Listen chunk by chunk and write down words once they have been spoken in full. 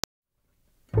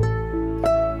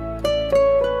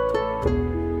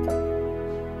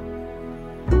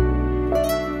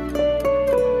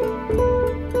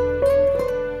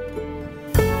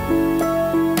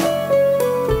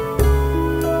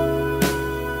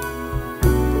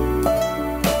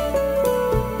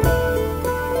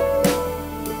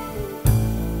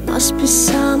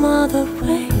some other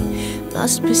way,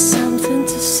 must be something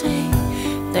to say.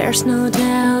 There's no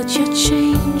doubt you're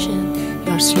changing,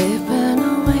 you're slipping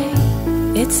away.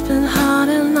 It's been hard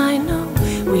and I know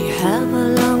we have a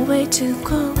long way to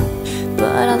go,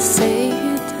 but I'll say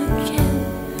it again,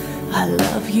 I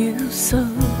love you so.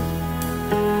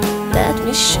 Let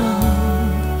me show,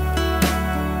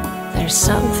 there's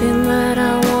something that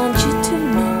I want you to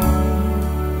know.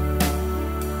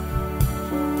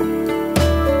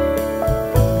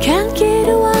 Can't get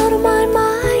you out of my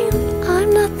mind, I'm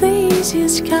not the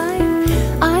easiest kind.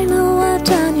 I know I've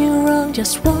done you wrong,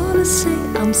 just wanna say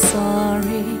I'm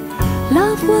sorry.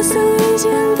 Love was so easy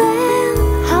and then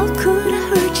how could I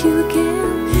hurt you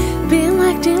again? Been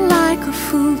acting like a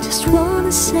fool, just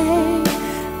wanna say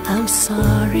I'm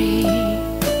sorry.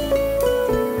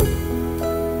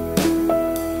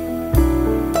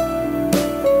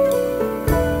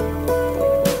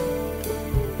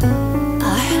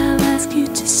 I have asked you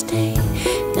to stay,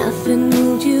 nothing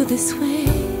moved you this way.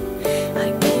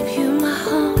 I gave you my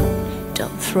heart,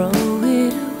 don't throw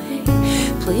it away.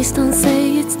 Please don't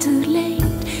say it's too late,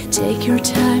 take your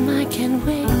time, I can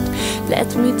wait.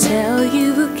 Let me tell you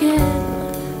again,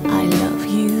 I love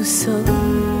you so.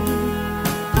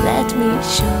 Let me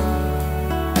show,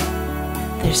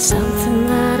 there's something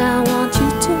that I want you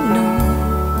to know.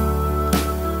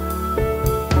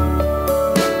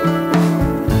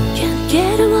 Can't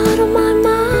get you out of my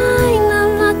mind,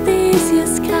 I'm not the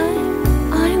easiest kind.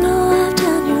 I know I've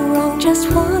done you wrong, just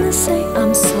wanna say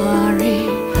I'm sorry.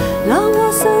 Love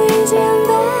was so easy and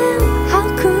then how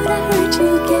could I hurt you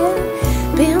again?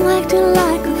 Been acting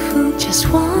like a fool, just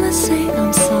wanna say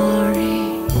I'm sorry.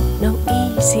 No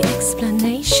easy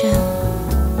explanation,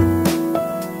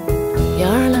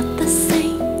 you're not the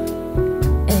same,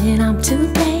 and I'm to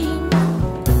blame.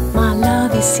 My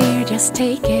love is here, just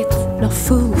take it. No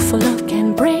fool for love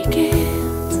can break it,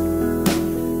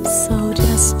 so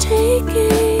just take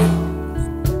it.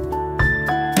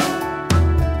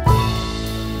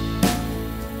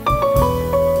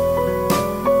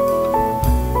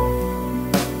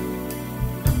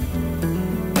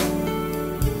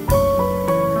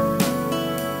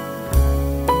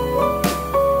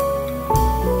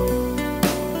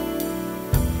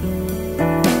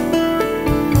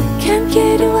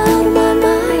 Get you out of my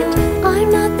mind, I'm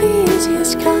not the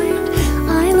easiest kind.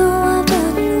 I know I've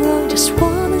done you wrong, just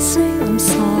wanna say I'm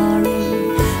sorry.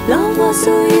 Love was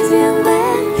so easy and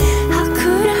then how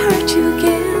could I hurt you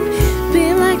again?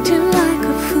 Been acting like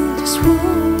a fool, just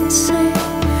wanna say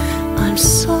I'm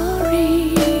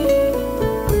sorry.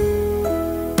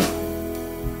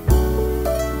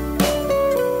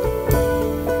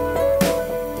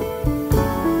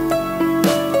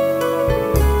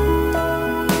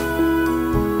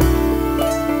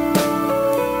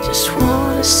 Just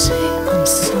wanna say I'm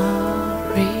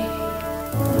sorry.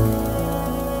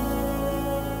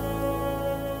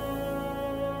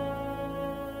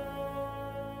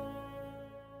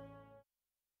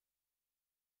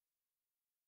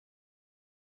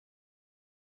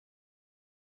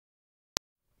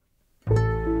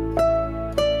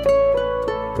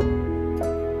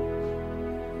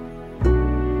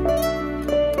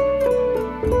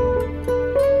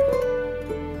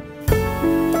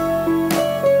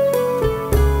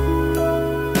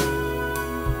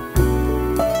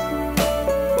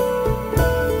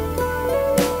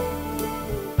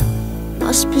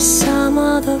 Must be some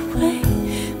other way,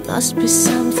 must be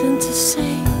something to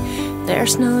say.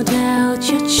 There's no doubt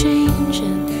you're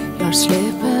changing, you're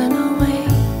slipping away.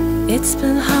 It's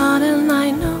been hard and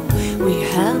I know we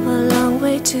have a long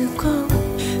way to go,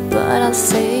 but I'll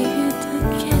say it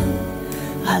again,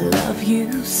 I love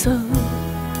you so.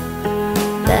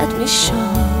 Let me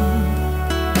show,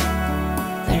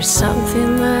 there's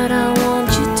something that I want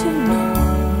you to know.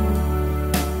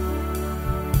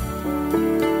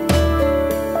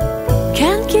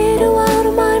 Can't get you out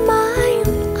of my mind,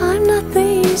 I'm not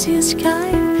the easiest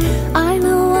kind. I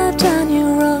know I've done you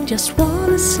wrong, just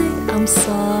wanna say I'm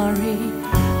sorry.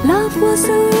 Love was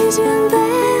so easy and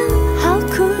then how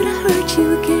could I hurt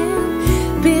you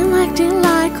again? Been acting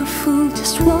like a fool,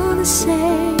 just wanna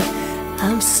say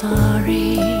I'm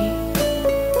sorry.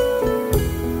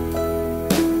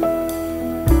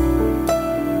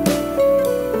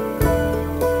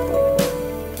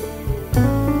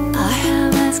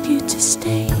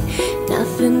 Stay,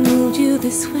 nothing moved you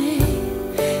this way.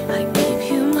 I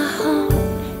gave you my heart,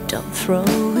 don't throw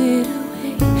it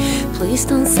away. Please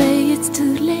don't say it's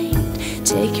too late,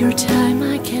 take your time,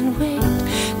 I can wait.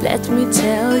 Let me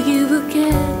tell you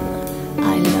again,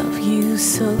 I love you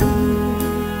so.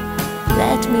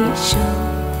 Let me show,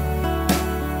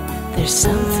 there's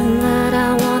something that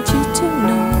I want you to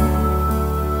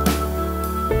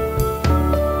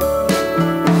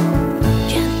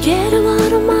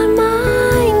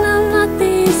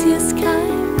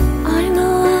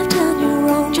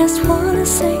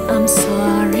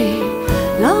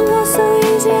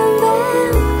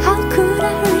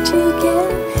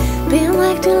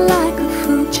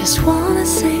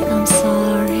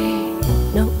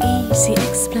easy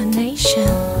explanation.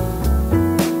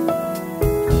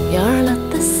 You're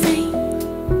not the same,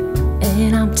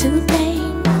 and I'm to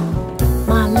blame.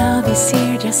 My love is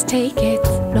here, just take it.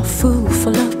 No fool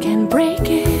for love can break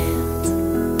it,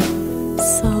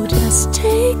 so just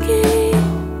take it.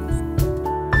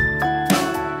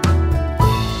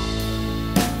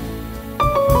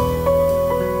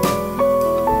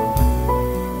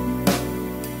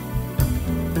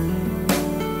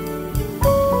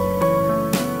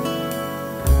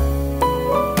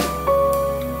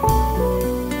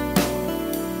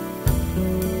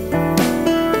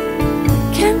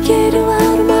 Can't get you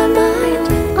out of my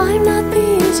mind. I'm not the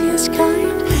easiest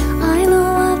kind. I know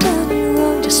I've done you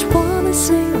wrong, just wanna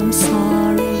say I'm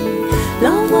sorry.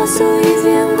 Love was so easy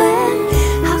and then